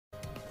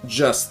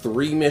Just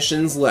 3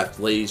 missions left,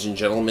 ladies and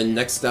gentlemen.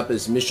 Next up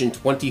is Mission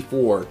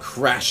 24,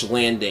 Crash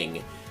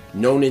Landing,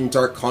 known in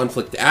Dark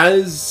Conflict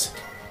as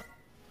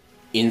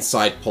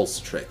Inside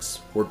Pulsatrix.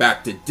 We're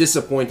back to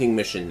disappointing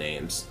mission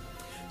names.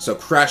 So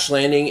Crash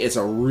Landing is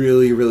a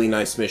really, really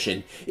nice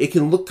mission. It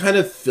can look kind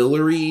of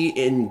fillery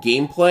in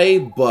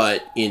gameplay,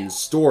 but in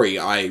story,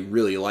 I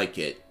really like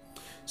it.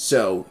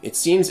 So, it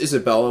seems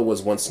Isabella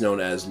was once known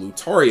as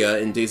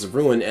Lutaria in Days of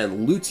Ruin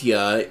and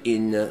Lutia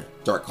in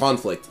Dark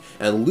Conflict.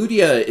 And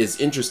Lutia is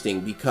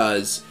interesting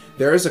because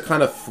there is a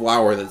kind of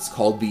flower that's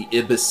called the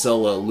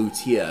Ibicilla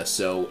lutea,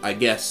 so I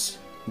guess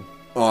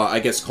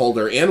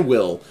Calder and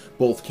Will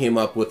both came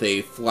up with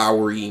a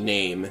flowery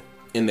name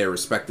in their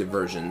respective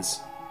versions.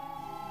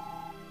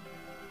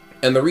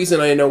 And the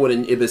reason I know what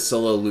an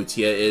Ibicilla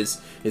lutea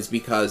is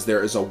because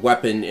there is a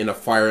weapon in a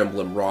Fire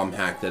Emblem ROM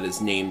hack that is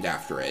named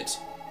after it.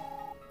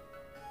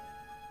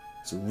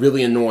 It's a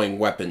really annoying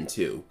weapon,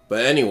 too.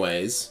 But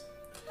anyways,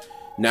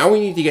 now we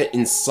need to get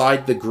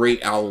inside the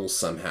Great Owl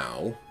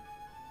somehow.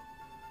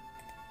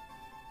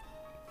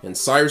 And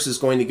Cyrus is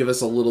going to give us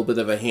a little bit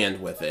of a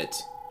hand with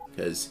it.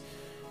 Because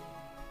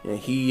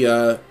he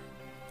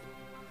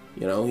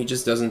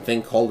just doesn't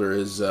think Calder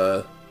is,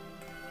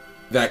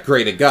 that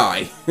great a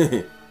guy.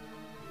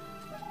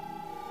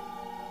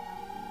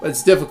 But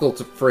it's difficult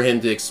for him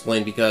to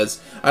explain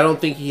because I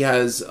don't think he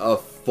has a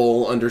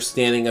full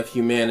understanding of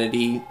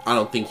humanity. I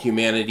don't think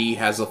humanity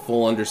has a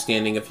full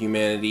understanding of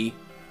humanity.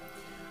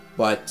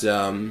 But,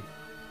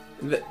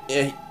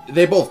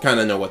 they both kind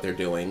of know what they're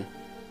doing.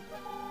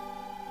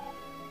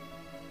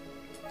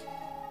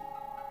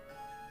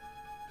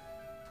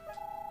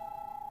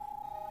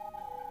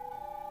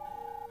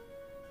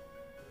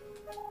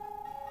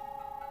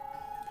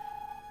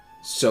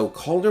 So,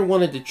 Calder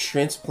wanted to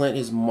transplant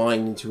his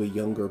mind into a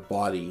younger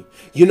body.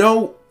 You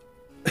know,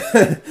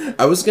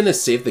 I was gonna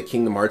save the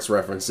Kingdom Hearts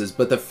references,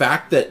 but the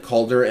fact that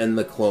Calder and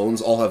the clones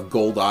all have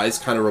gold eyes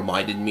kind of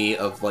reminded me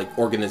of, like,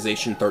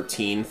 Organization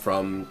 13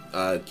 from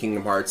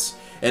Kingdom Hearts.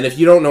 And if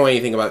you don't know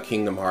anything about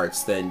Kingdom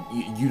Hearts, then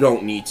you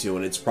don't need to,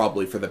 and it's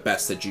probably for the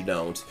best that you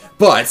don't.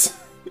 But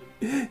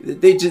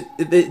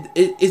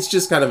it's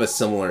just kind of a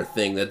similar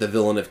thing that the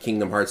villain of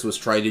Kingdom Hearts was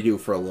trying to do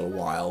for a little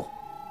while.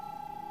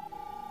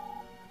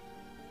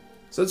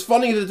 So it's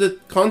funny that the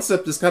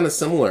concept is kind of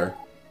similar.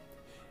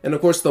 And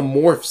of course the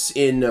morphs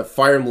in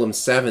Fire Emblem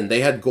 7,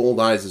 they had gold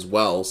eyes as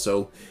well,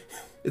 so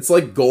it's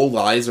like gold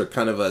eyes are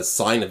kind of a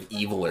sign of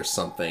evil or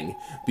something.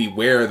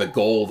 Beware the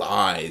gold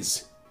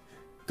eyes.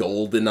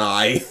 Golden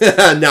Eye.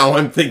 Now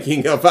I'm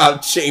thinking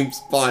about James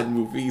Bond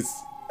movies.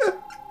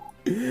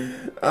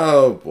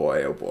 Oh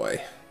boy, oh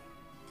boy.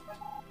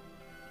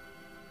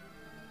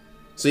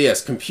 So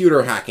yes,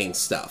 computer hacking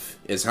stuff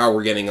is how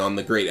we're getting on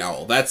the Great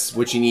Owl. That's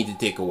what you need to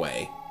take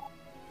away.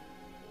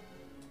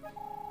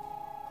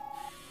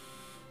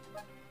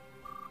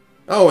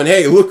 Oh, and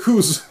hey, look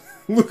who's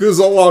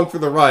along for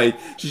the ride.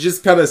 She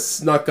just kind of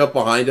snuck up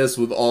behind us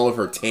with all of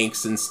her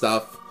tanks and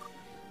stuff.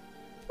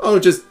 Oh,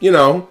 just, you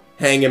know,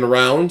 hanging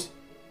around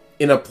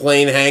in a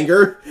plane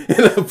hangar.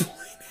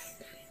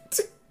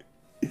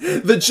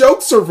 The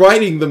jokes are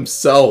writing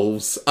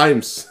themselves. I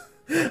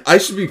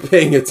should be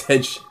paying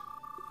attention.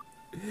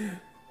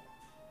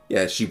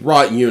 Yeah, she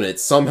brought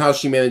units. Somehow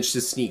she managed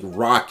to sneak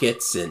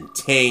rockets and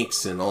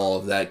tanks and all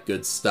of that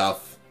good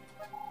stuff.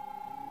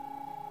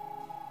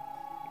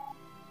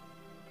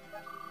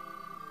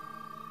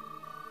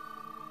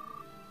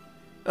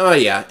 Oh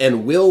yeah,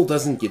 and Will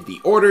doesn't give the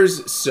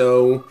orders,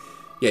 so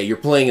yeah, you're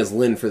playing as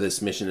Lyn for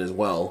this mission as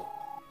well.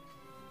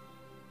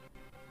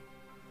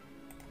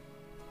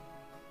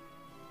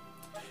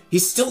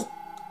 He's still...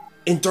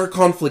 In Dark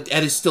Conflict,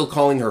 Ed is still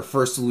calling her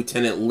First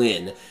Lieutenant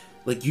Lyn.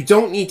 Like, you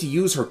don't need to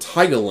use her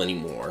title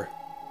anymore.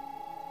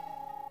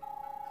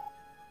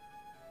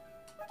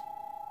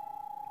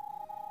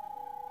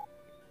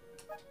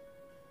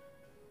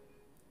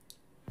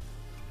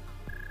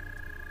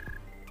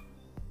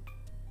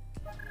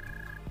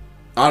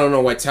 I don't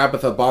know why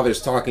Tabitha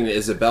bothers talking to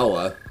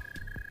Isabella.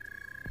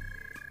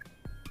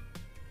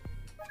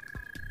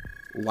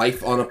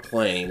 Life on a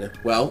plane.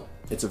 Well,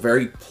 it's a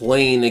very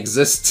plain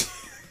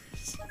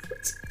existence.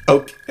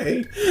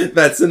 Okay,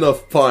 that's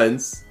enough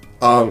puns.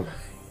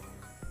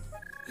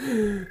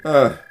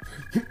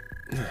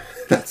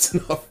 That's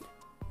enough.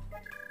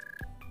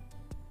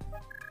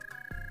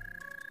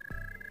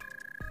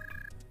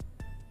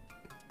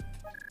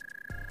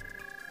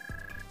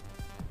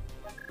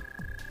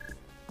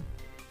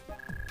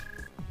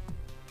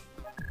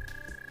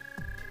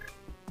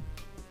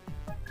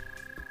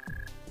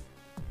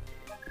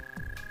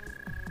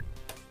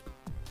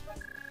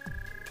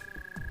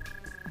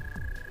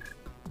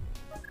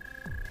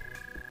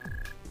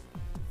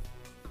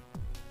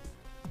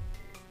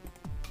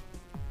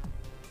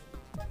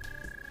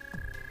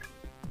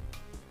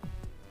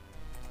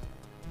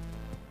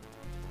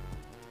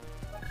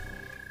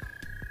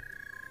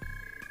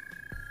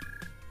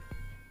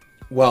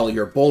 Well,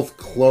 you're both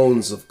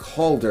clones of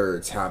Calder,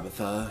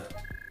 Tabitha.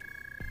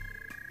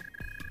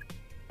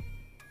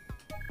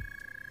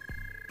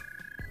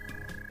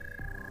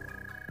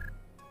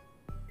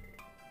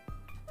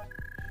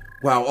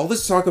 Wow, all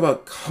this talk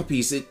about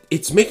copies,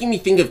 it's making me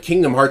think of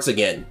Kingdom Hearts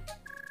again.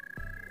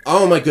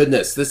 Oh my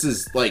goodness, this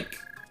is like...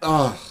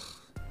 Ugh.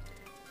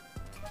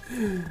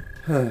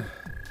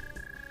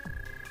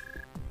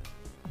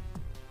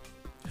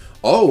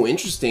 Oh,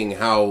 interesting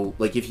how,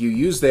 like, if you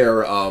use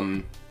their,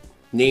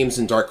 names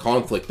in Dark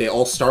Conflict, they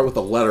all start with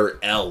the letter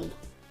L.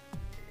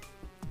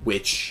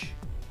 Which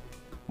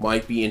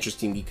might be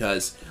interesting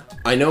because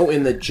I know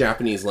in the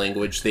Japanese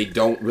language they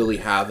don't really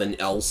have an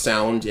L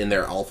sound in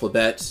their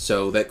alphabet,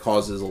 so that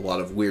causes a lot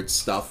of weird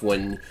stuff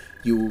when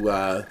you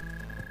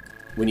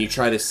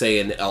try to say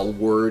an L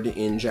word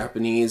in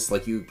Japanese.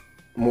 Like, you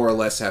more or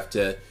less have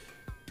to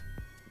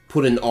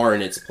put an R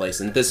in its place,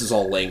 and this is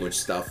all language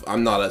stuff.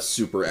 I'm not a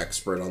super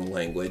expert on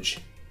language.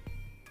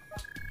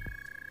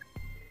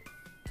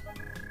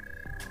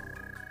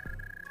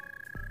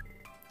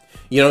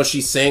 You know,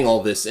 she's saying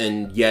all this,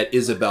 and yet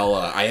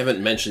Isabella, I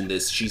haven't mentioned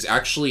this, she's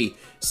actually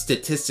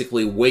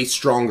statistically way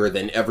stronger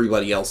than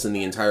everybody else in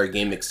the entire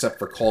game except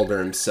for Calder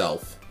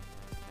himself.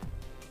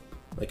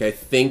 Like, I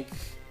think,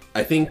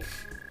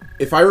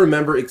 if I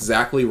remember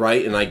exactly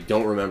right, and I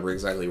don't remember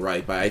exactly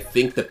right, but I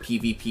think the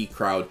PvP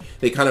crowd,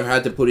 they kind of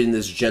had to put in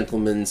this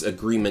gentleman's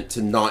agreement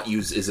to not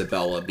use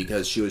Isabella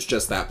because she was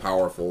just that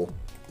powerful.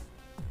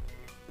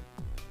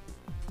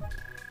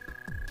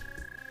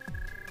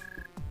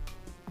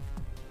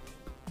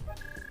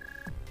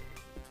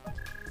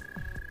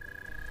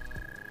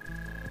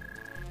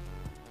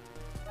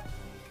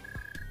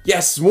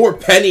 Yes, more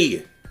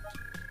Penny!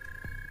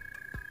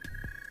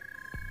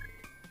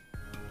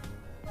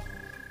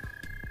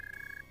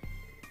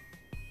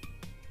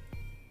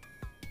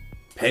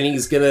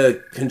 Penny's gonna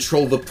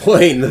control the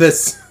plane.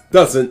 This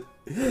doesn't.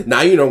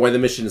 Now you know why the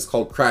mission is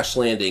called Crash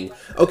Landing.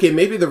 Okay,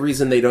 maybe the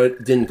reason they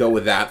didn't go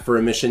with that for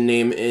a mission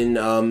name in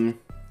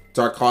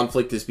Dark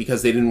Conflict is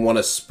because they didn't want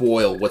to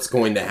spoil what's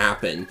going to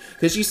happen.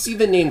 Because you see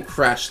the name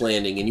Crash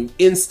Landing and you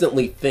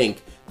instantly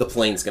think the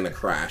plane's gonna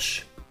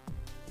crash.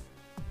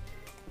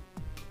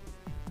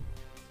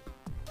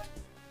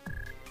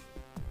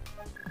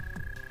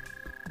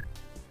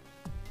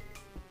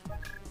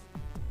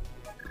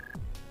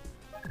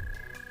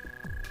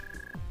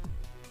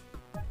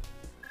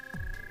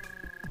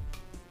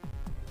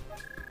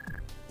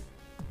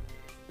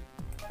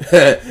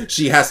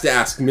 She has to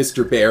ask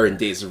Mr. Bear in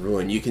Days of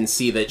Ruin. You can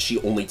see that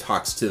she only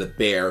talks to the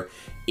bear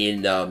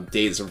in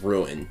Days of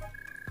Ruin.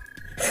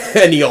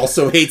 And he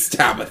also hates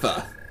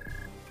Tabitha.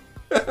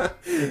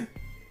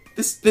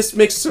 This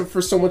makes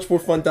for so much more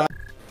fun.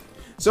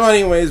 So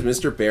anyways,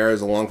 Mr. Bear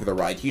is along for the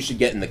ride. He should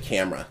get in the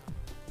camera.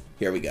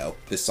 Here we go.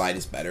 This side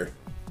is better.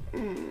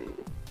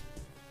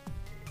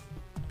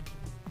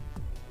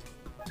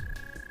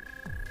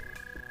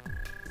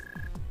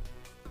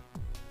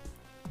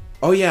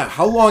 Oh yeah,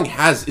 how long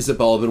has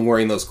Isabella been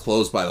wearing those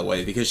clothes, by the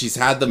way? Because she's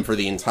had them for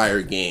the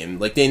entire game.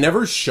 Like, they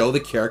never show the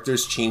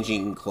characters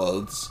changing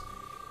clothes.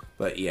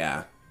 But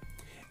yeah.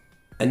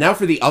 And now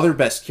for the other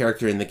best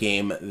character in the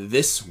game,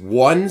 this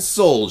one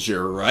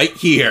soldier right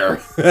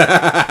here.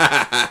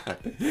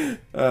 And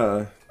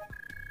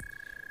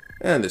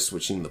they're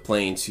switching the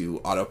plane to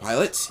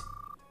autopilot.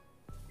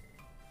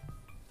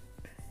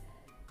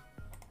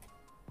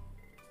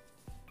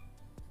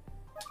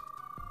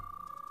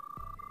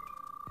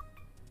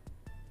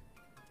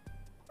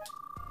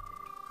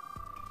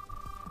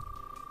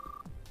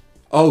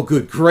 Oh,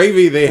 good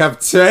gravy, they have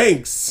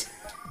tanks!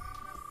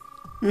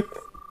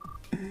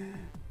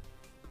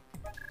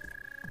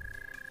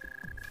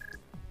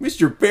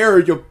 Mr. Bear,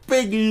 you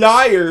big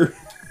liar!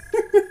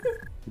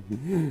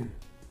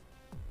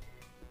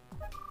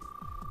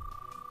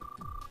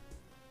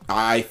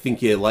 I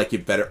think you like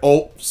it better.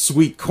 Oh,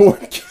 sweet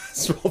corn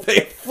casserole, they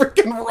have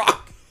freaking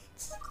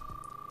rockets!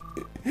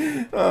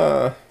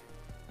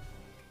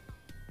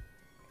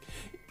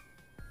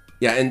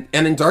 Yeah,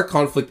 and in Dark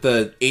Conflict,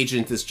 the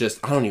agent is just...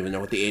 I don't even know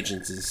what the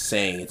agent is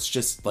saying. It's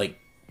just, like,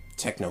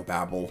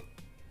 technobabble.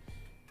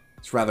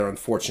 It's rather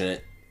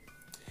unfortunate.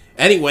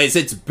 Anyways,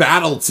 it's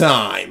battle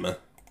time!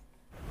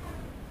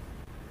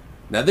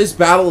 Now, this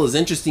battle is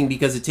interesting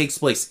because it takes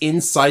place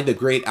inside the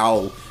Great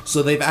Owl,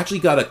 so they've actually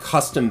got a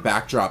custom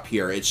backdrop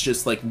here. It's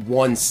just, like,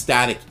 one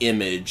static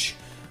image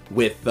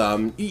with...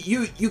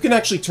 You can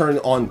actually turn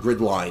on grid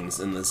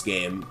lines in this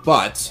game,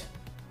 but...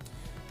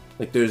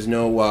 Like, there's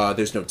no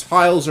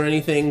tiles or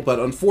anything, but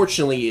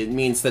unfortunately it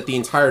means that the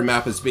entire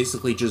map is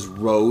basically just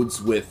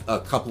roads with a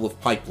couple of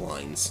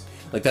pipelines.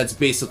 Like, that's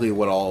basically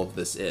what all of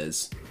this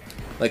is.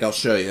 Like, I'll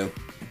show you.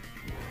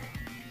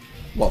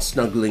 While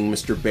snuggling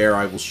Mr. Bear,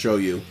 I will show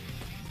you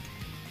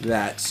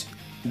that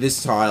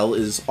this tile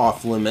is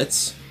off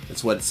limits.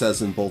 That's what it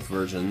says in both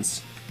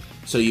versions.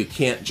 So you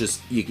can't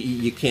just,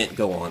 you can't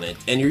go on it.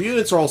 And your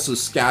units are also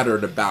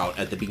scattered about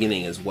at the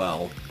beginning as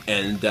well.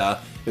 And,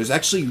 there's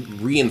actually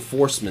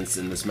reinforcements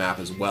in this map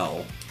as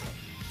well.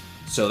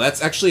 So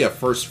that's actually a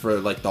first for,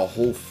 like, the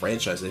whole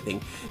franchise, I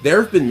think.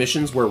 There have been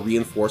missions where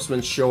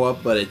reinforcements show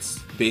up, but it's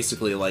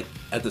basically, like,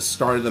 at the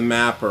start of the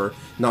map or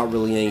not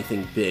really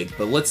anything big.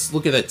 But let's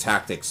look at the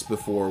tactics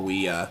before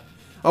we,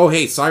 Oh,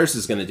 hey, Cyrus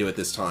is gonna do it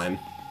this time.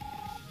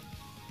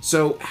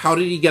 So, how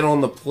did he get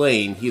on the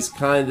plane? He's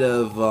kind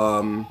of,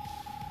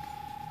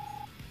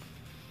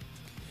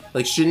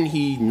 like, shouldn't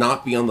he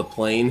not be on the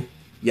plane?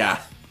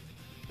 Yeah,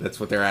 that's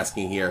what they're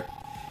asking here.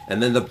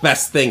 And then the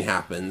best thing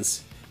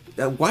happens.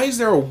 Why is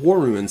there a war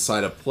room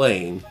inside a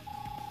plane?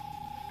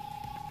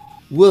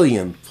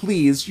 William,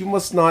 please, you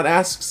must not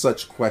ask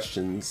such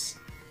questions.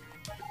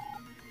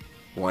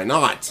 Why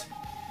not?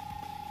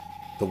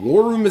 The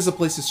war room is a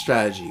place of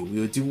strategy. We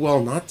would do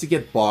well not to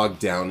get bogged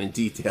down in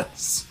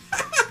details.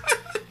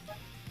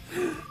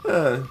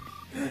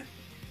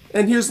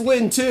 And here's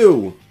Lynn,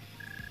 too.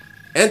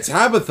 And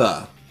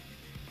Tabitha.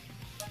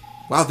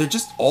 Wow, they're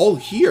just all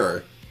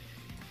here.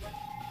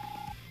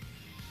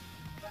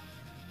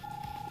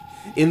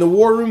 In the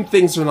war room,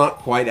 things are not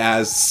quite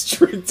as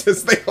strict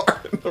as they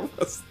are in the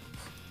rest.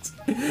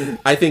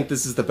 I think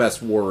this is the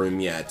best war room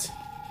yet.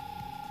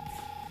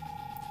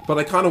 But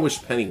I kind of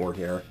wish Penny were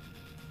here.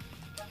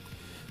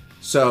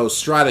 So,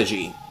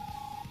 strategy.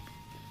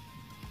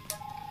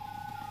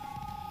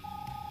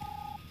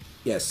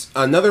 Yes,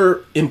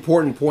 another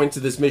important point to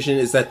this mission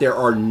is that there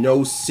are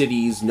no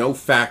cities, no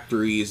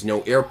factories,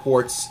 no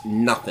airports,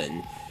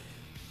 nothing.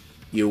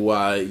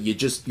 You're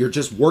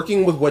just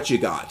working with what you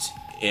got,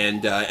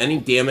 and any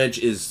damage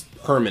is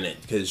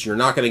permanent because you're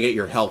not going to get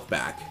your health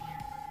back.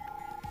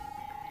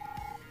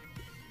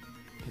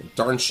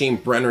 Darn shame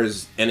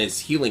Brenner's and his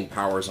healing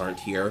powers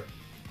aren't here.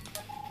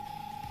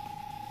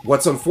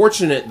 What's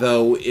unfortunate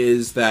though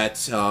is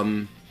that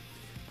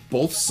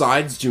both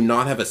sides do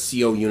not have a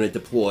CO unit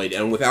deployed,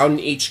 and without an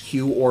HQ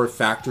or a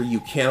factory, you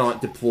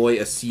cannot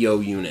deploy a CO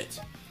unit.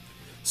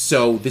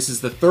 So this is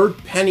the third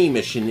Penny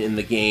mission in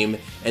the game,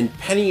 and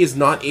Penny is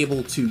not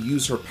able to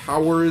use her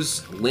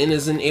powers, Lynn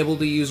isn't able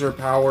to use her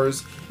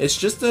powers. It's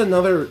just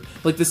another,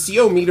 like, the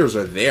CO meters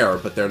are there,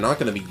 but they're not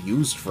going to be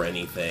used for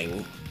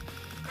anything.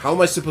 How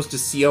am I supposed to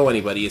CO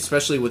anybody,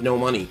 especially with no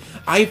money?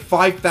 I have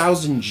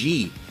 5,000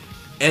 G,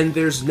 and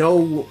there's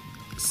no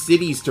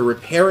cities to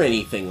repair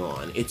anything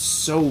on. It's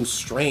so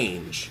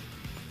strange.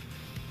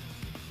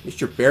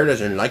 Mr. Bear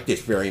doesn't like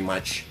this very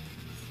much.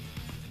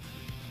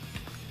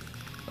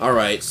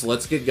 Alright, so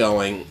let's get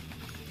going.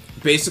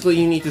 Basically,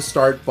 you need to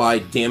start by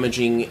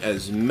damaging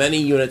as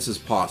many units as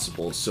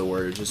possible, so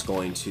we're just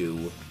going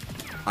to...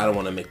 I don't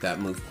want to make that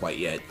move quite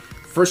yet.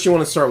 First, you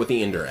want to start with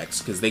the indirects,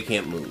 because they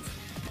can't move.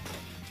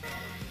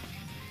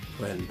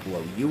 Go ahead and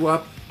blow you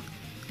up.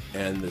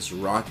 And this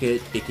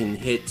rocket, it can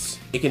hit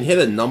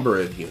a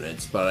number of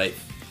units, but I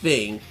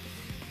think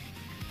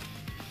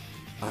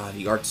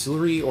the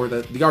artillery, or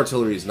the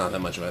artillery is not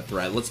that much of a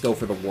threat. Let's go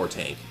for the war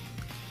tank.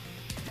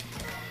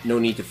 No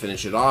need to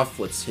finish it off.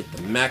 Let's hit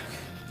the mech.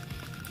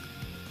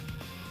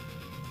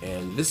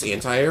 And this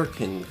anti-air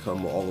can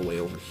come all the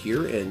way over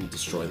here and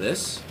destroy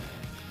this,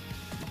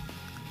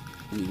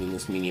 leaving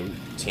this medium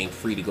tank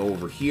free to go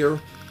over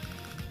here.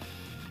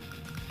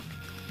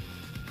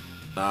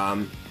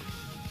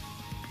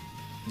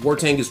 War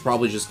tank is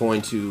probably just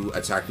going to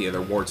attack the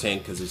other war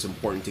tank because it's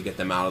important to get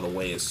them out of the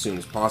way as soon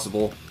as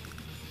possible.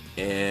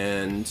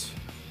 And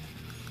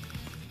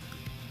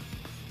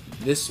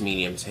this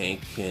medium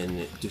tank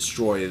can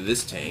destroy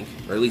this tank,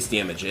 or at least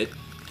damage it.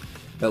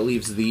 That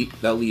leaves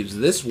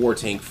this war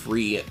tank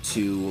free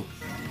to...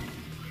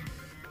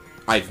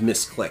 I've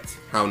misclicked.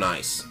 How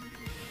nice.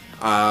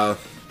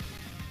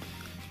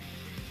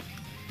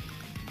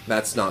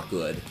 That's not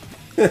good.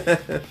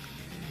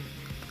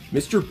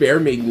 Mr. Bear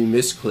made me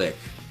misclick.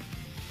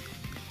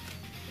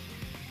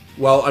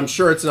 Well, I'm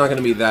sure it's not going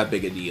to be that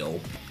big a deal.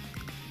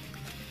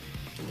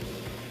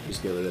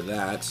 Just get rid of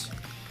that.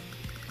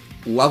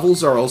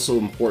 Levels are also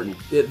important.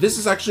 This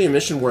is actually a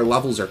mission where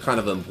levels are kind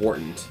of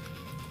important.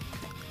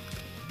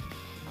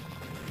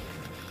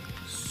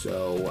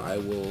 So I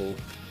will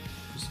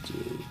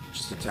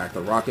just attack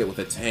the rocket with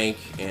a tank,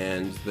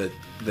 and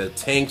the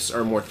tanks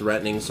are more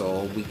threatening, so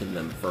I'll weaken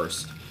them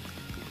first.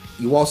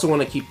 You also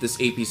want to keep this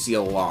APC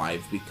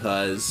alive,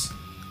 because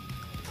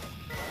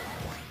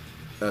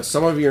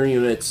some of your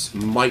units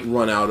might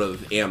run out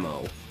of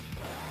ammo.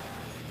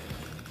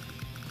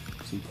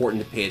 It's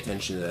important to pay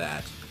attention to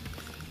that.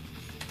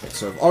 Okay,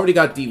 so I've already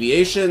got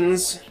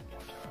deviations,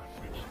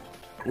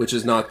 which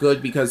is not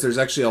good, because there's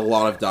actually a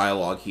lot of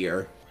dialogue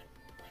here.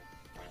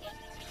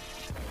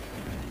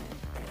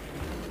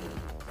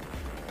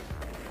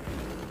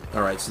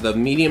 Alright, so the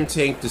medium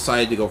tank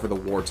decided to go for the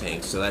war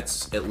tank, so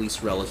that's at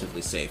least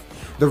relatively safe.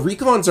 The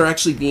recons are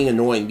actually being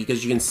annoying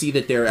because you can see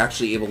that they're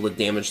actually able to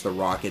damage the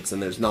rockets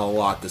and there's not a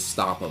lot to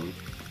stop them.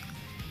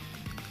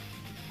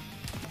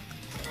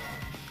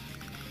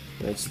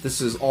 Right, so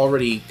this is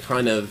already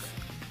kind of...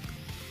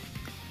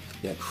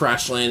 Yeah,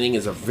 Crash Landing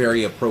is a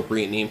very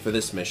appropriate name for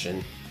this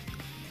mission.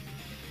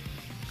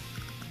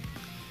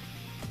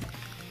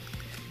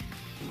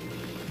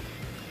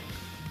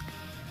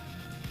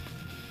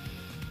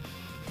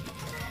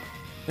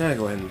 Yeah,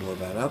 go ahead and blow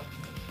that up.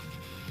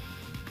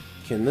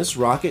 Can this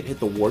rocket hit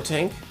the war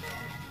tank?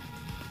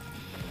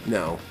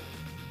 No.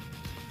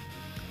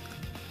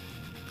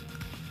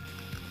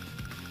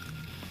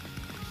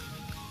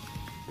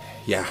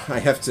 Yeah, I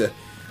have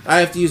I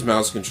have to use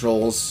mouse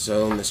controls,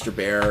 so Mr.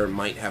 Bear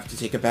might have to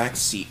take a back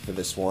seat for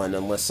this one,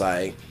 unless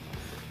I...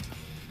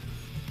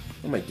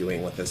 What am I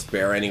doing with this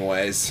bear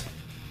anyways?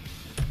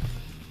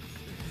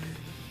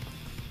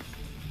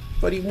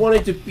 But he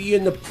wanted to be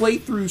in the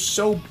playthrough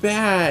so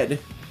bad.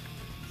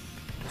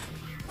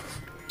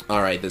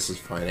 Alright, this is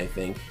fine, I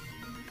think.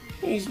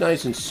 He's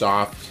nice and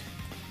soft.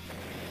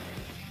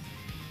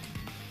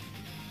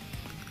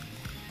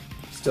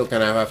 Still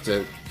kind of have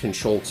to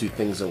control two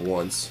things at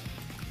once.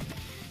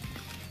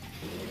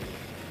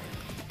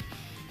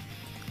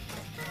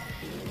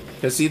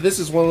 Because, see, this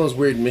is one of those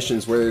weird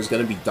missions where there's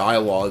going to be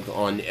dialogue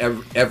on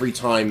every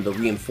time the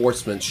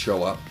reinforcements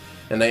show up,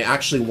 and I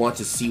actually want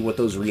to see what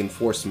those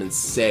reinforcements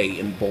say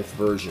in both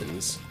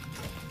versions.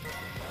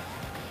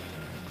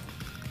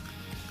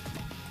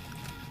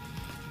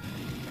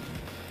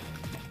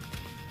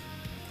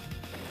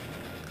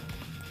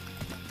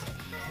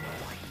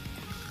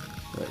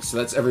 Alright, so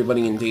that's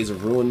everybody in Days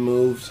of Ruin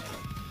moved.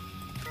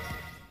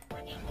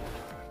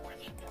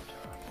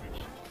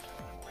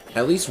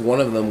 At least one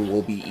of them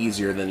will be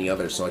easier than the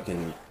other, so I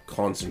can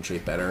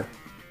concentrate better.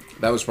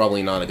 That was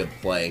probably not a good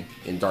play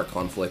in Dark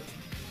Conflict.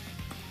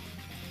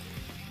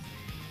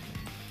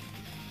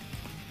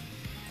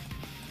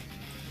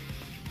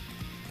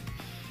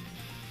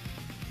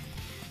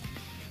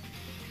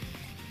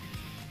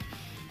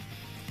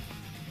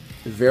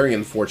 Very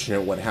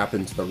unfortunate what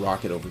happened to the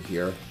rocket over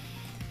here.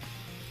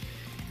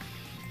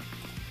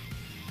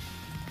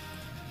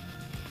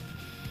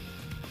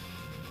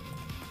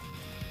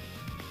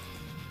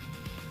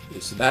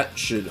 So that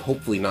should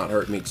hopefully not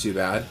hurt me too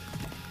bad.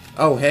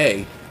 Oh,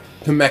 hey.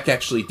 The mech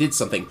actually did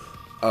something.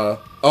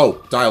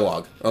 Oh,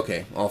 dialogue.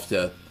 Okay, I'll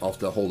have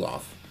to hold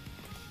off.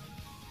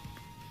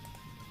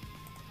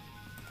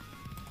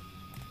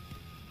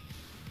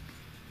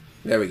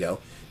 There we go.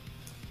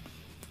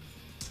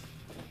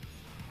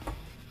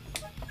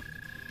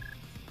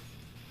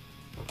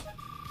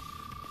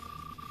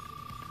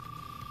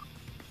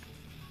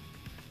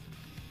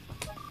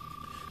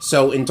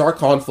 So, in Dark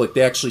Conflict,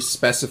 they actually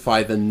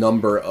specify the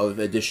number of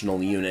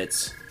additional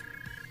units,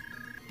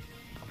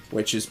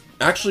 which is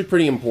actually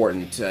pretty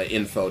important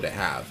info to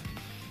have.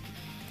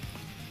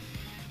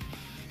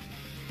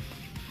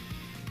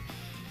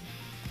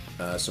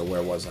 So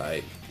where was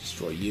I?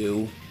 Destroy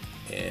you,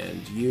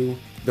 and you.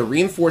 The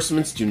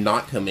reinforcements do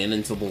not come in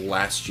until the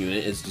last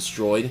unit is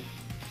destroyed.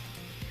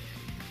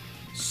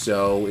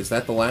 So, is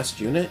that the last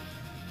unit?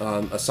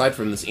 Aside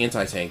from this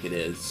anti-tank, it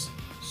is.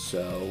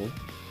 So...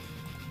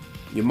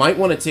 you might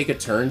want to take a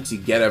turn to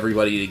get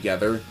everybody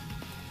together,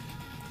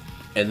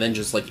 and then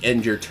just, like,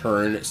 end your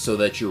turn so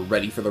that you're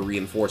ready for the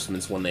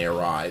reinforcements when they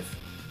arrive.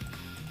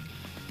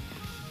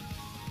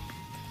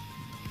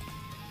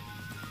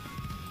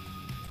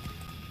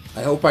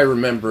 I hope I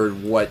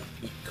remembered what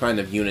kind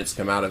of units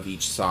come out of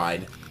each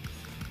side.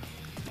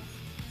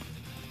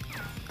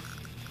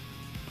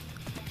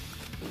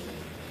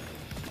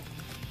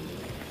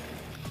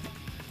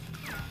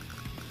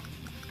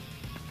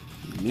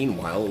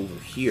 Meanwhile,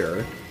 over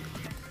here...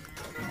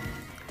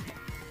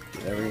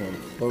 get everyone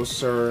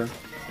closer.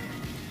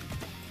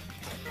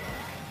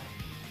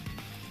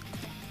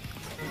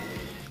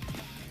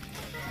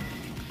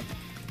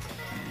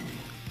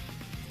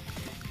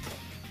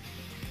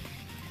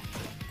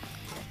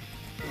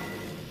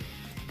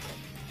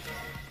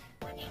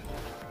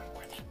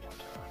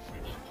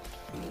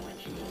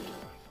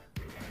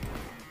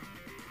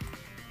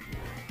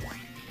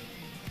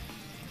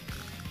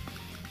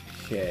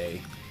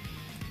 Okay.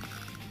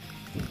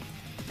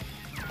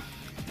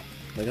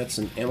 I got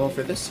some ammo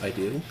for this, I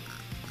do.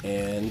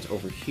 And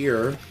over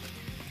here...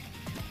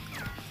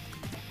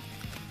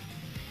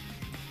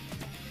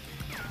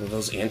 well,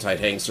 those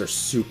anti-tanks are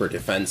super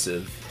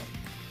defensive.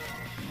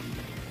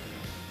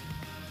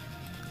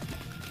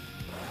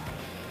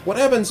 What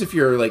happens if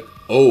you're like,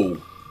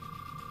 oh...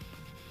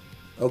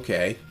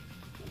 okay.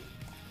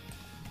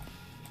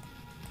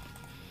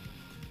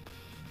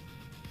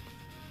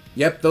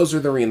 Yep, those are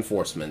the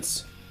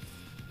reinforcements.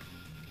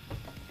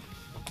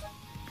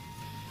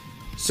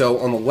 So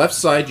on the left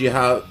side you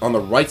have, on the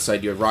right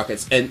side you have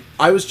rockets, and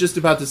I was just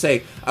about to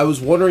say, I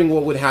was wondering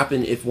what would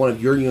happen if one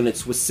of your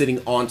units was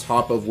sitting on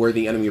top of where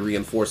the enemy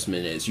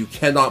reinforcement is. You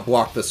cannot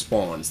block the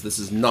spawns. This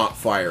is not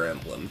Fire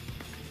Emblem.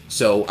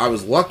 So I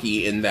was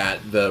lucky in that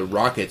the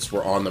rockets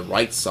were on the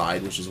right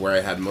side, which is where I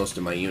had most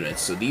of my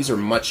units. So these are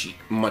much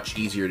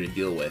easier to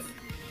deal with.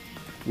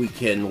 We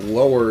can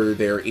lower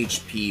their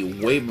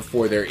HP way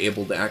before they're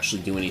able to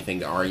actually do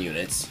anything to our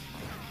units.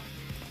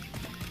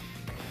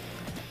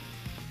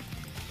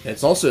 And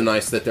it's also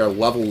nice that their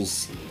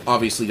levels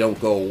obviously don't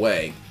go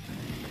away.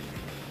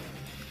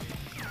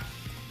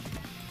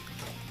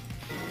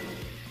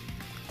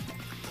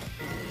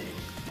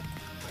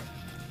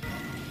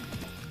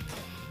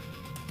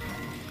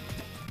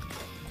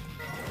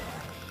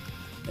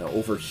 Now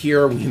over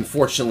here we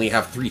unfortunately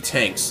have 3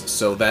 tanks,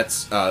 so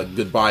that's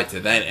goodbye to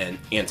that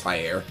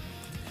anti-air.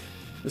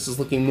 This is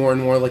looking more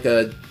and more like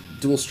a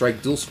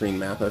dual-strike, dual-screen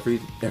map every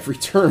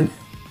turn.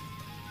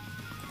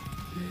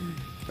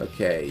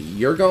 Okay,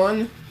 you're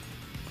gone.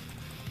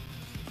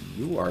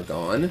 You are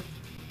gone.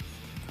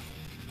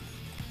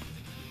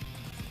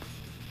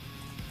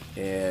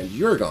 And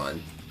you're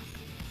gone.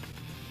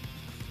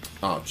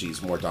 Oh,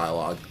 geez, more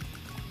dialogue.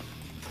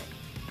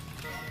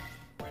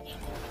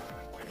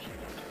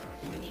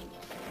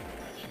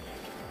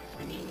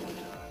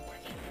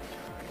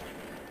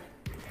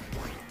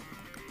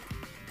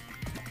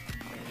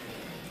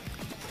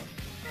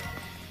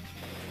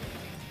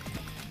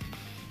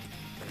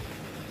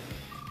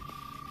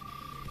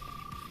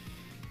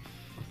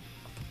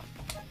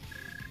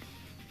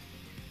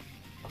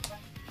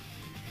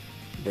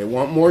 They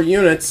want more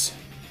units.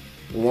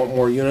 They want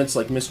more units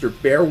like Mr.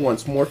 Bear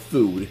wants more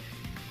food.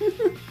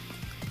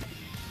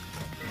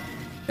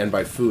 And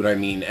by food, I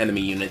mean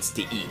enemy units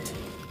to eat.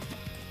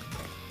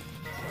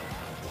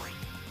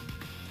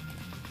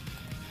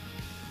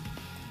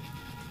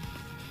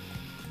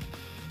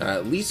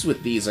 At least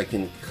with these, I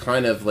can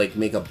kind of, like,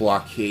 make a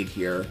blockade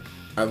here.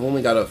 I've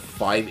only got a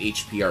 5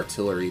 HP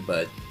artillery,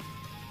 but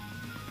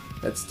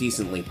that's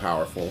decently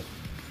powerful.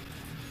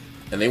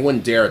 And they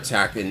wouldn't dare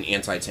attack an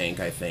anti-tank,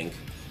 I think.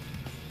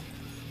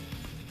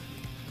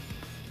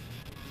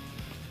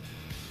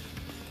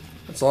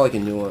 That's all I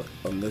can do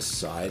on this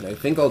side. I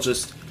think I'll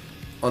just...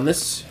 On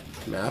this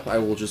map, I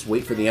will just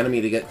wait for the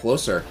enemy to get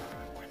closer.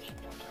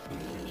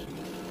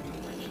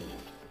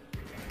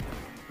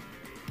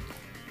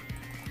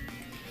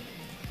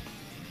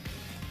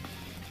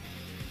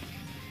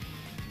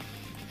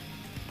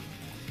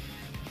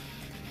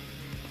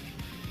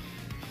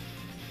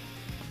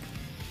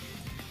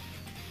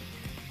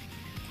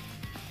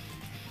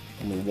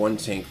 Only one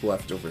tank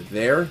left over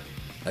there.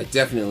 I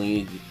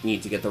definitely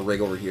need to get the rig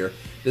over here.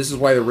 This is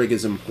why the rig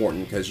is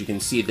important, because you can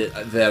see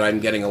that I'm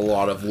getting a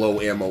lot of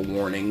low ammo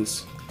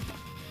warnings.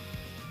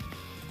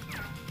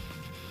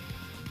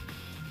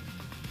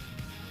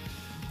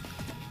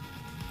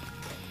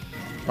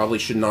 Probably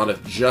should not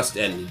have just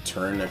ended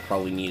turn. I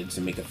probably needed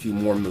to make a few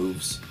more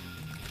moves.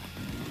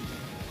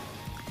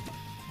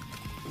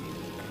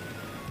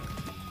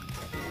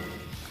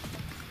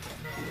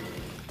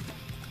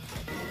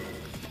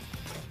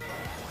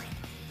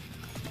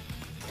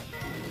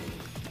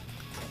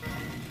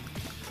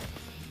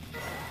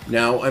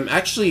 Now,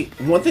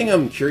 one thing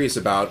I'm curious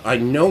about, I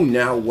know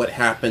now what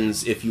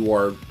happens if you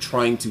are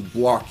trying to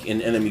block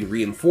an enemy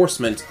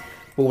reinforcement,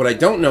 but what I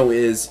don't know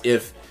is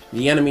if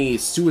the enemy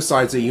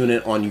suicides a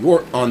unit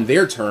on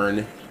their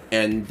turn,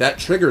 and that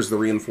triggers the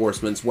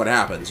reinforcements, what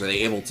happens? Are they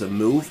able to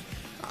move?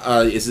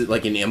 Is it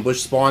like an ambush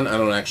spawn? I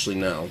don't actually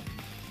know.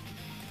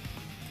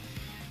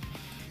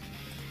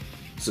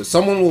 So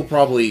someone will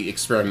probably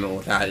experiment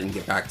with that and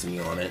get back to me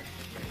on it.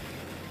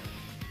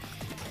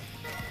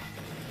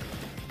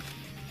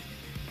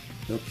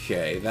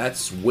 Okay,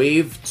 that's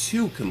wave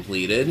 2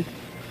 completed.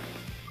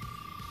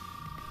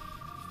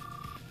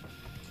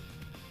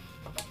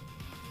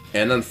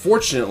 And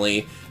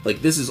unfortunately,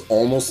 like, this is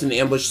almost an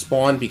ambush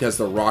spawn because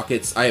the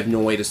rockets, I have no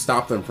way to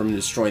stop them from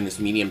destroying this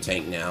medium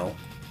tank now.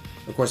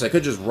 Of course, I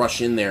could just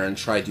rush in there and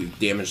try to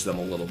damage them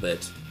a little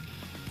bit.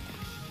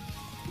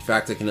 In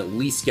fact, I can at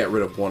least get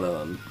rid of one of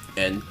them.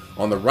 And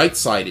on the right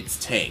side,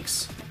 it's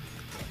tanks.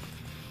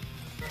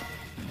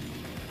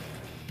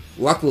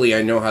 Luckily,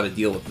 I know how to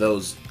deal with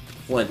those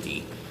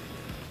plenty.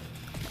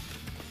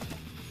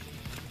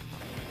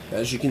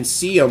 As you can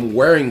see, I'm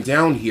wearing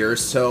down here,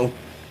 so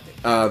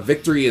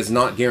victory is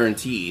not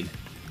guaranteed.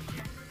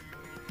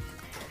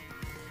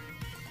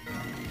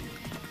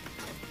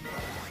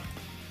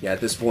 Yeah,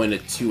 at this point, a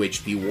 2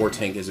 HP war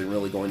tank isn't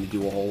really going to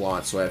do a whole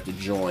lot, so I have to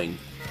join.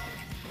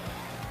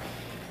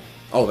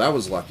 Oh, that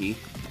was lucky.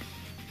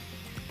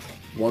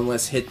 One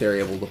less hit they're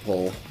able to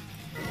pull.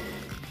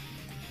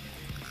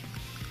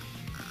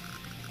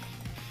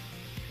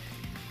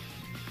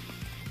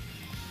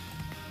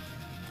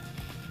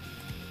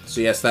 So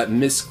yes, that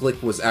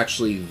misclick was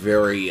actually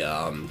very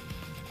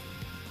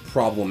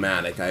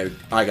problematic,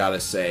 I gotta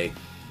say.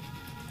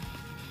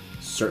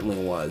 Certainly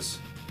was.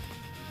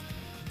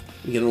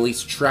 We can at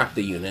least trap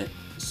the unit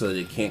so that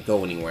it can't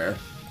go anywhere.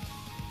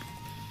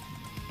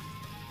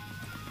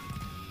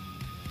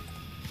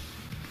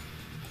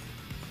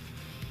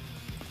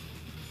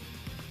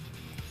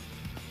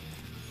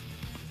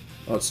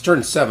 Oh, it's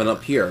turn 7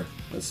 up here.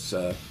 That's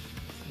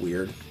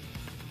weird.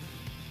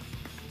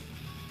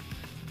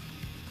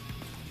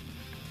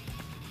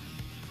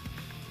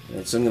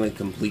 Alright, so I'm going to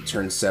complete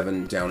turn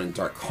 7 down in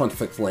Dark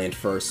Conflict Land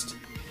first.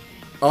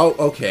 Oh,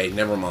 okay,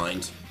 never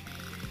mind.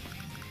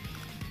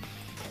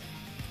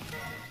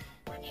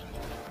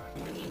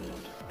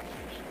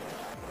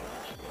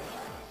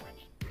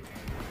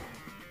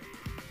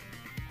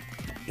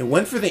 It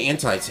went for the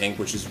anti-tank,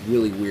 which is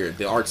really weird.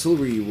 The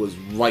artillery was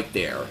right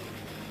there.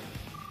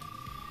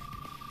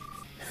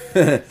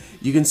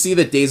 You can see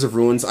that Days of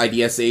Ruins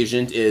IDS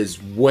agent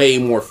is way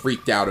more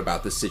freaked out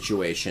about the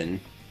situation.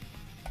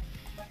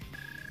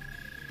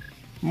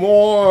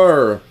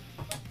 More!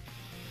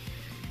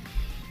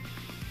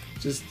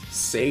 Just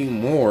say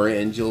more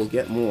and you'll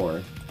get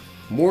more.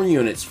 More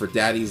units for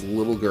Daddy's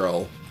little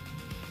girl.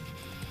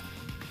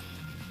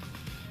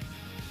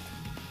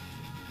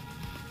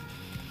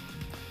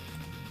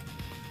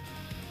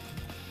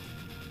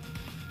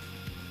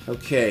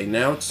 Okay,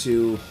 now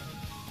to...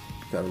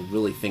 Gotta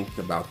really think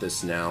about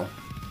this now.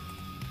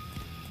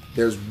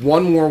 There's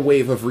one more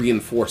wave of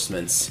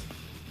reinforcements.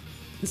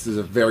 This is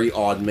a very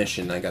odd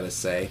mission, I gotta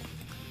say.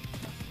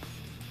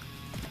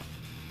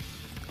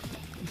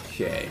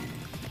 Okay.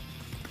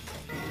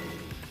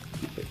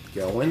 Keep it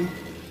going.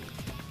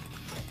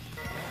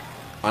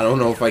 I don't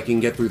know if I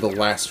can get through the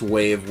last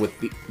wave with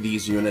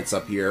these units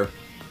up here.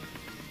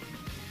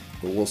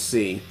 But we'll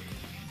see.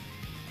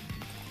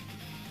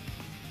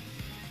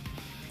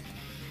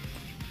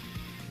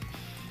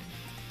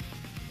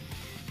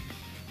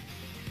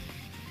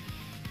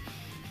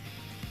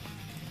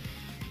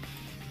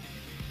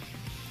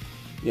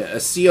 Yeah,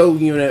 a CO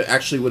unit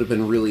actually would have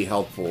been really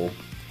helpful.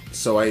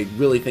 So I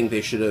really think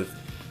they should have...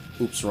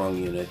 Oops, wrong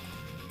unit.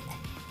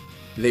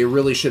 They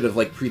really should have,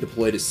 like,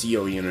 pre-deployed a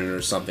CO unit or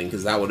something,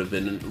 because that would have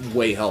been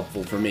way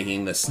helpful for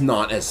making this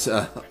not as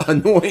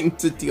annoying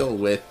to deal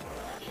with.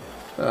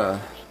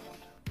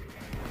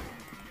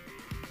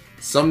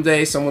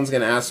 Someday someone's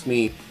gonna ask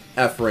me,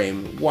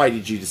 Ephraim, why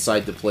did you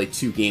decide to play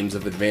 2 games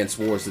of Advance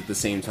Wars at the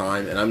same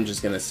time? And I'm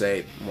just gonna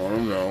say, I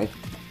don't know.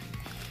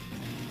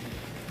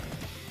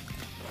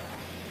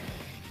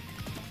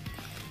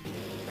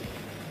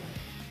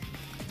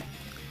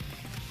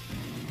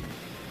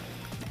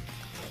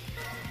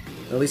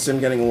 At least I'm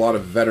getting a lot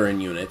of veteran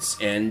units,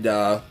 and,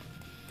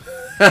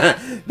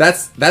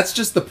 that's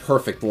just the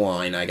perfect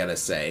line, I gotta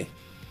say.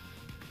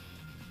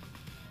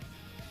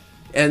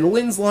 And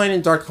Lynn's line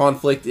in Dark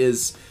Conflict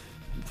is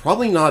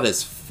probably not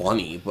as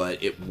funny,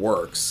 but it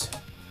works.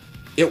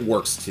 It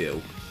works,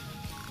 too.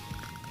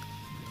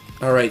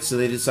 Alright, so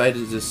they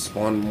decided to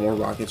spawn more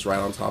rockets right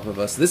on top of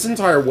us. This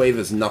entire wave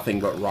is nothing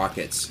but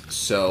rockets,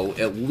 so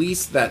at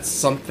least that's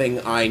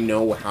something I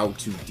know how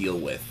to deal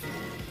with.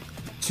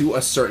 To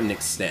a certain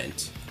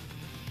extent.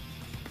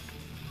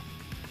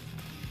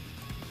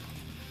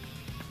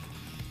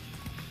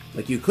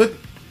 Like, you could...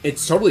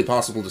 It's totally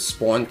possible to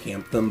spawn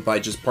camp them by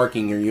just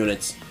parking your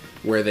units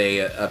where they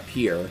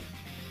appear.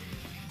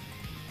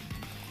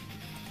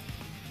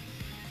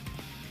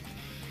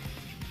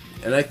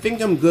 And I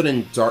think I'm good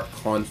in Dark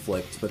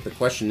Conflict, but the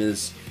question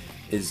is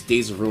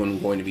Days of Ruin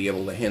going to be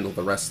able to handle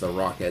the rest of the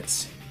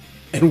rockets?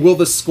 And will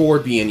the score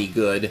be any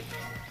good?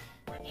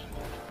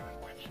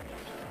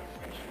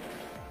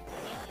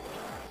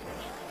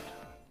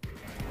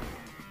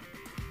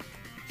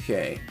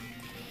 Okay.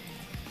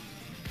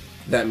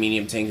 That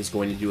medium tank is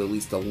going to do at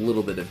least a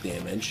little bit of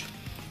damage.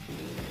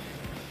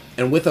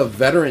 And with a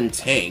veteran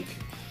tank,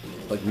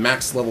 like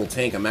max level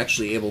tank, I'm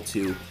actually able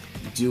to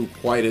do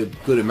quite a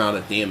good amount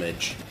of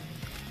damage.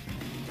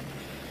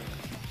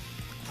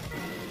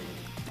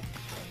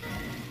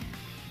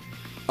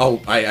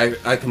 Oh,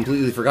 I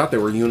completely forgot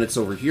there were units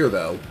over here,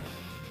 though.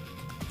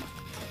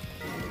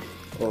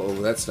 Oh,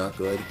 that's not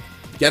good.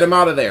 Get him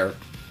out of there!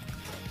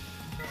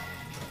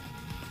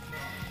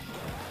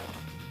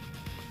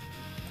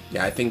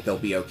 Yeah, I think they'll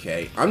be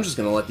okay. I'm just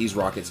gonna let these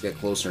rockets get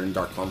closer in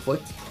Dark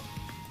Conflict.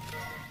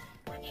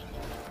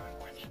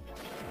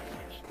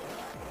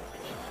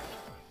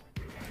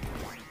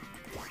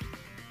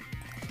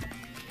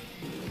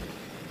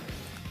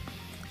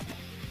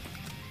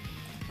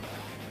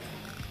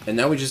 And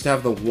now we just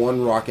have the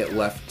one rocket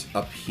left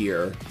up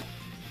here.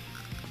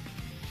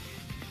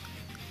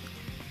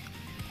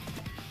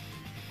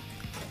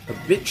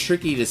 A bit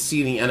tricky to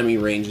see the enemy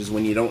ranges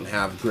when you don't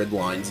have grid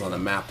lines on a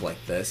map like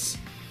this.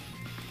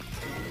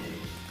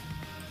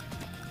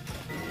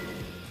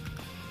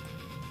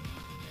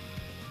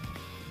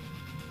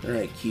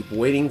 Alright, keep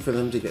waiting for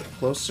them to get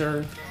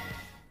closer.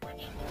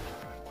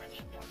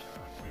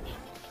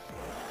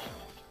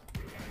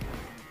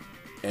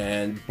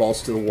 And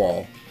balls to the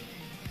wall.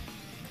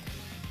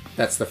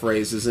 That's the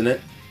phrase, isn't it?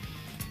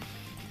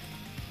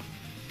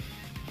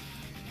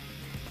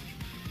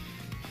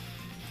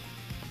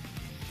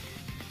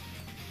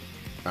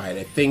 Alright,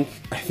 I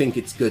think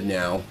it's good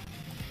now.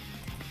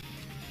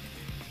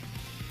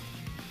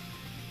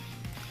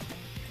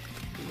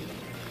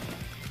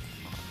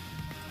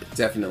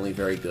 Definitely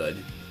very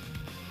good.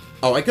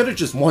 Oh, I could have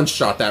just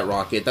one-shot that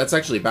rocket. That's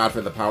actually bad for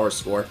the power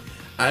score.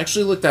 I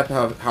actually looked up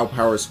how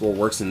power score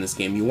works in this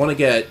game. You want to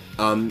get,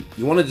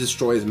 you want to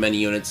destroy as many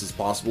units as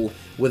possible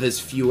with as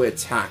few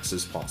attacks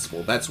as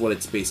possible. That's what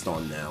it's based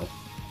on now.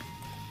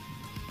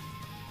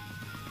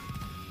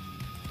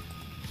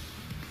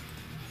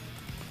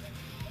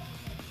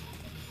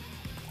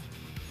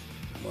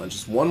 Come on,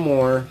 just one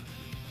more.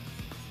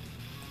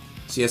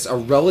 So yes, a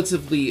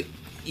relatively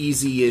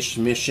easy-ish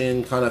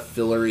mission, kind of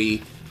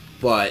fillery,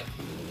 but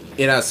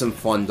it has some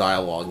fun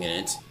dialogue in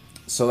it.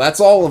 So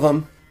that's all of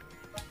them.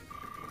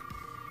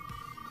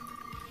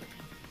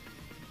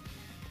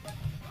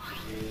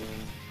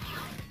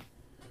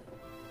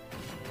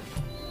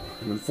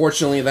 And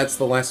unfortunately, that's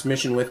the last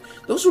mission with...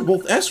 Those were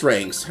both S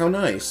ranks. How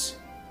nice.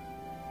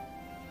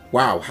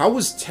 Wow, how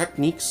was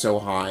Technique so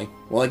high?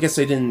 Well, I guess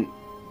I didn't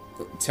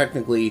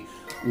technically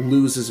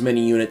lose as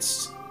many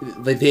units.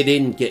 They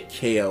didn't get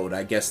KO'd.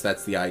 I guess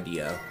that's the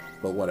idea.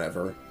 But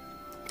whatever.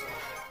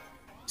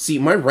 See,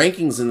 my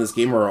rankings in this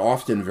game are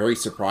often very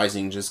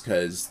surprising just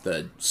because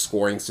the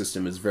scoring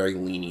system is very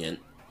lenient.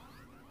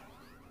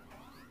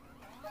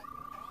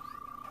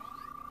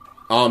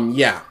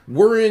 Yeah,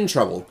 we're in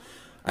trouble.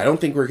 I don't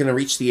think we're gonna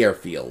reach the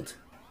airfield.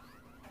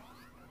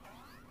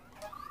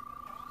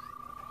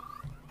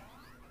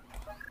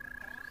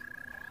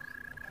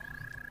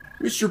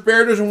 Mr.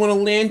 Bear doesn't want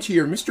to land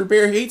here. Mr.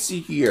 Bear hates it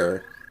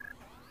here.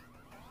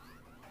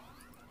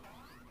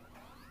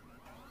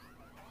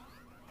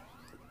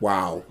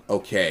 Wow,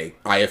 okay.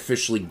 I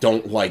officially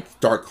don't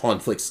like Dark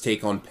Conflict's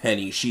take on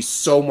Penny. She's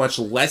so much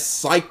less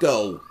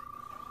psycho.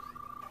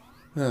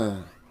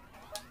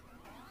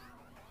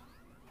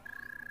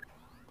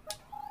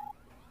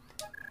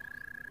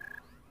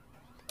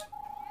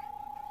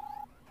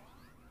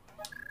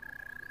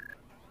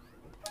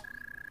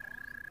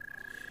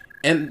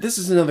 And this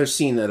is another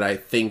scene that I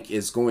think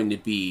is going to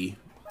be,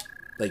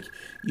 like,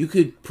 you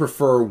could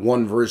prefer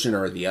one version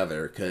or the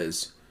other,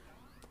 because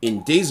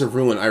in Days of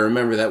Ruin, I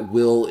remember that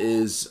Will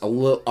is a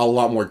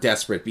lot more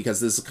desperate, because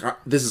this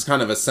is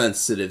kind of a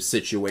sensitive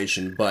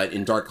situation, but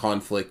in Dark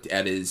Conflict,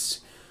 Ed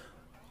is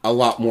a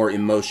lot more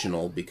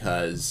emotional,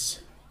 because,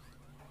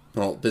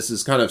 well, this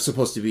is kind of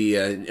supposed to be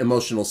an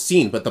emotional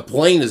scene, but the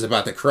plane is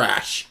about to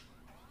crash.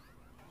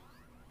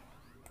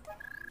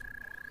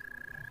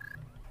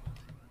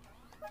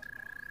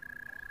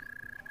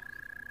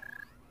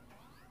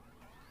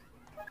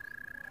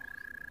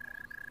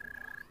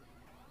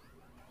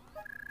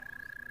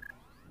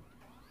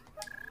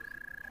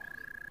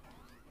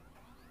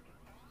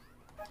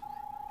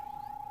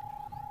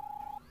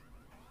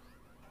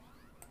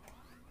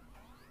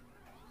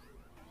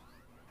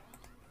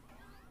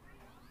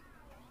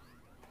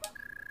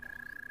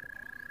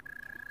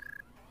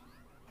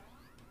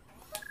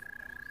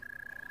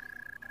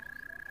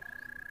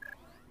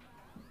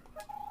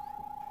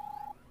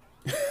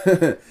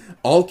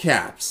 All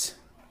caps.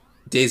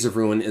 Days of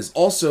Ruin is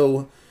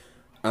also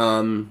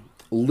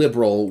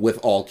liberal with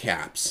all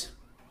caps.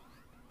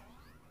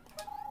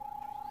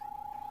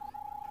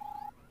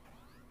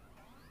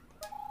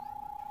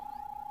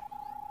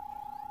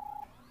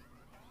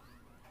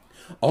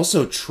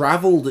 Also,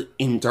 traveled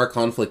in Dark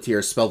Conflict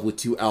here, spelled with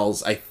 2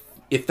 L's.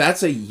 If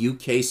that's a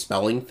UK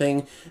spelling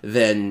thing,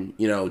 then,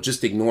 you know,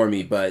 just ignore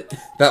me, but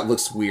that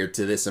looks weird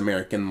to this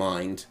American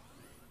mind.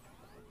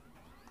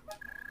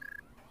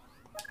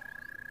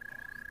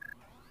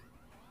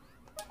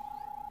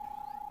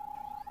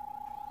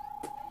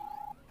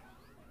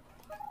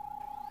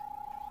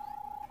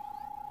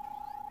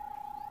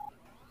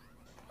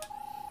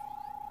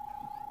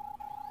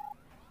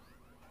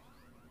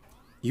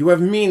 You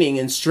have meaning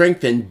and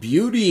strength and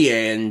beauty,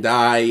 and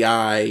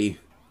I...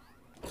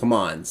 Come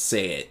on,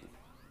 say it.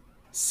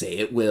 Say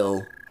it,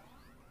 Will.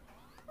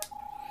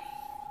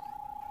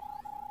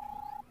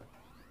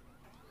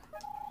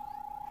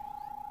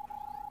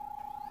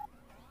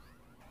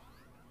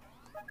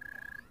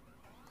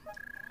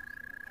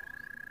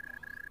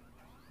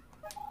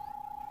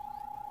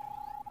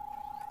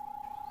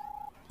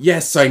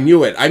 Yes, I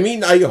knew it. I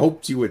mean, I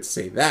hoped you would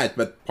say that,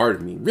 but part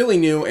of me really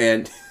knew,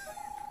 and...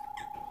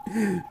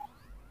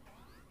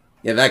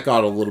 yeah, that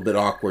got a little bit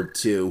awkward,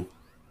 too.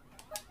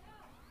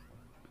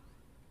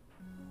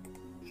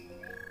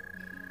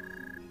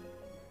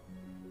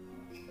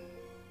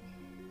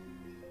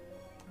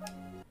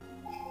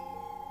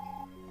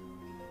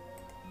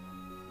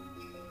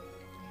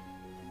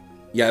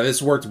 Yeah,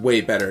 this worked way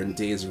better in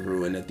Days of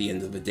Ruin at the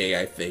end of the day,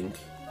 I think.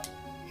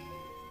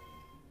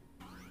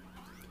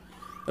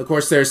 Of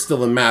course, there's still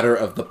the matter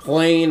of the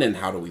plane and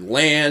how do we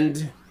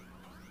land.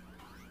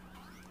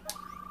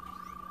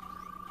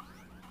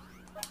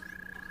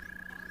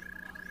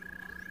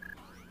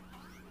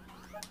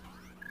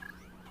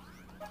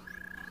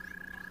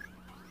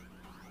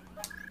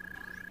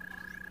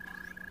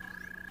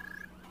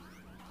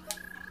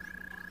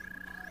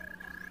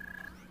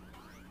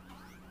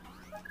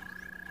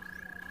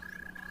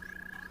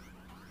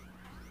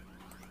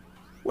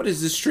 What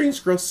is this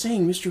strange girl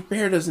saying? Mr.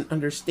 Bear doesn't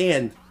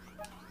understand.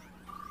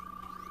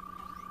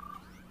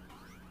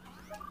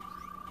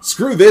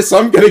 Screw this,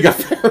 I'm getting a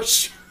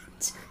parachute.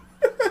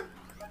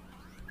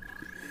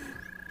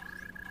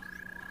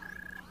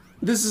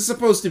 This is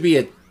supposed to be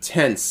a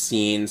tense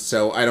scene,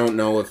 so I don't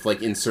know if,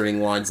 like,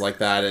 inserting lines like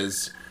that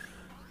is,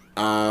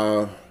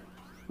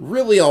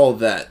 really all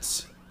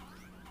that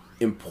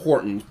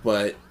important,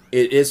 but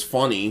it is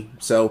funny.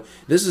 So,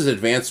 this is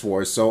Advance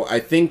Wars, so I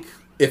think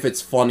if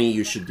it's funny,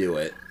 you should do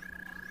it.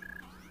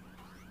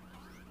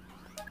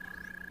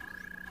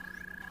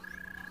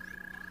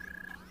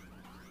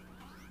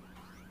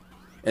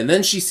 And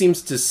then she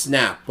seems to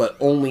snap, but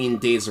only in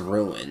Days of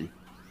Ruin.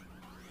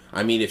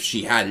 I mean, if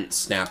she hadn't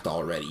snapped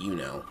already, you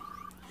know.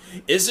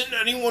 Isn't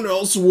anyone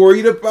else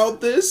worried about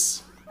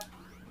this?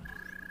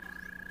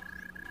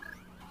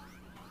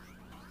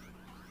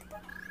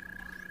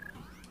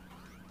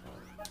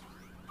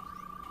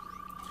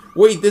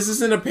 Wait, this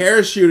isn't a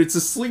parachute, it's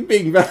a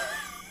sleeping bag.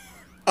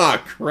 Ah,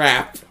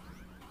 crap.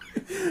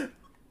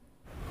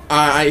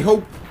 I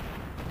hope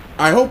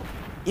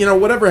you know,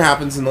 whatever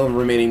happens in the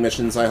remaining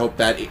missions, I hope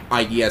that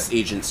IDS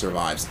agent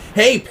survives.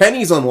 Hey,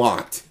 Penny's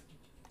unlocked!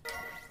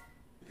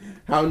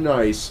 How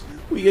nice.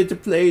 We get to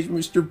play as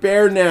Mr.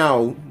 Bear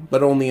now,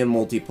 but only in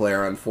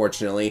multiplayer,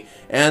 unfortunately.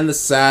 And the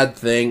sad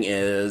thing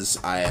is,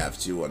 I have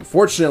to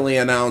unfortunately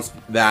announce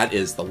that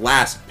is the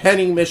last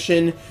Penny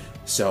mission,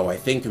 so I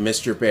think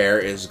Mr. Bear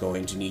is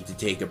going to need to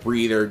take a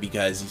breather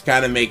because he's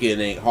kind of making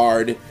it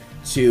hard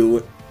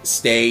to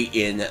stay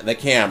in the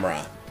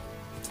camera.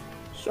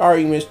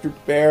 Sorry, Mr.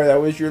 Bear,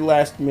 that was your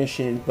last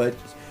mission, but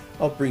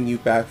I'll bring you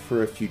back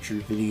for a future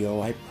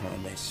video, I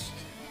promise.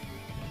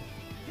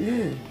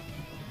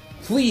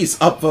 Please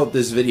upvote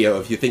this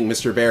video if you think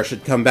Mr. Bear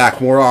should come back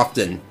more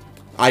often.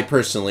 I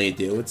personally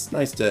do. It's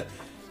nice to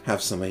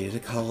have somebody to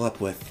cuddle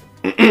up with.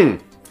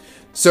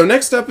 So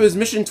next up is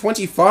Mission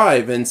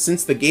 25, and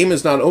since the game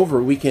is not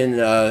over, we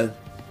can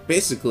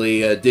basically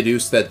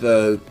deduce that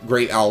the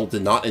Great Owl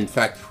did not in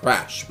fact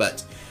crash,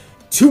 but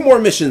 2 more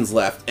missions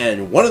left,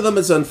 and one of them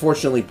is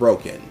unfortunately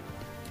broken.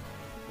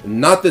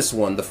 Not this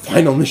one. The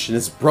final mission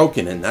is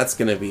broken, and that's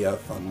going to be a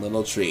fun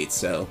little treat,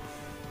 so...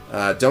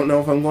 don't know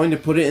if I'm going to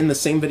put it in the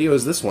same video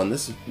as this one.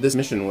 This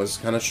mission was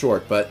kind of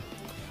short, but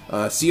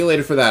see you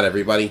later for that,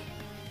 everybody.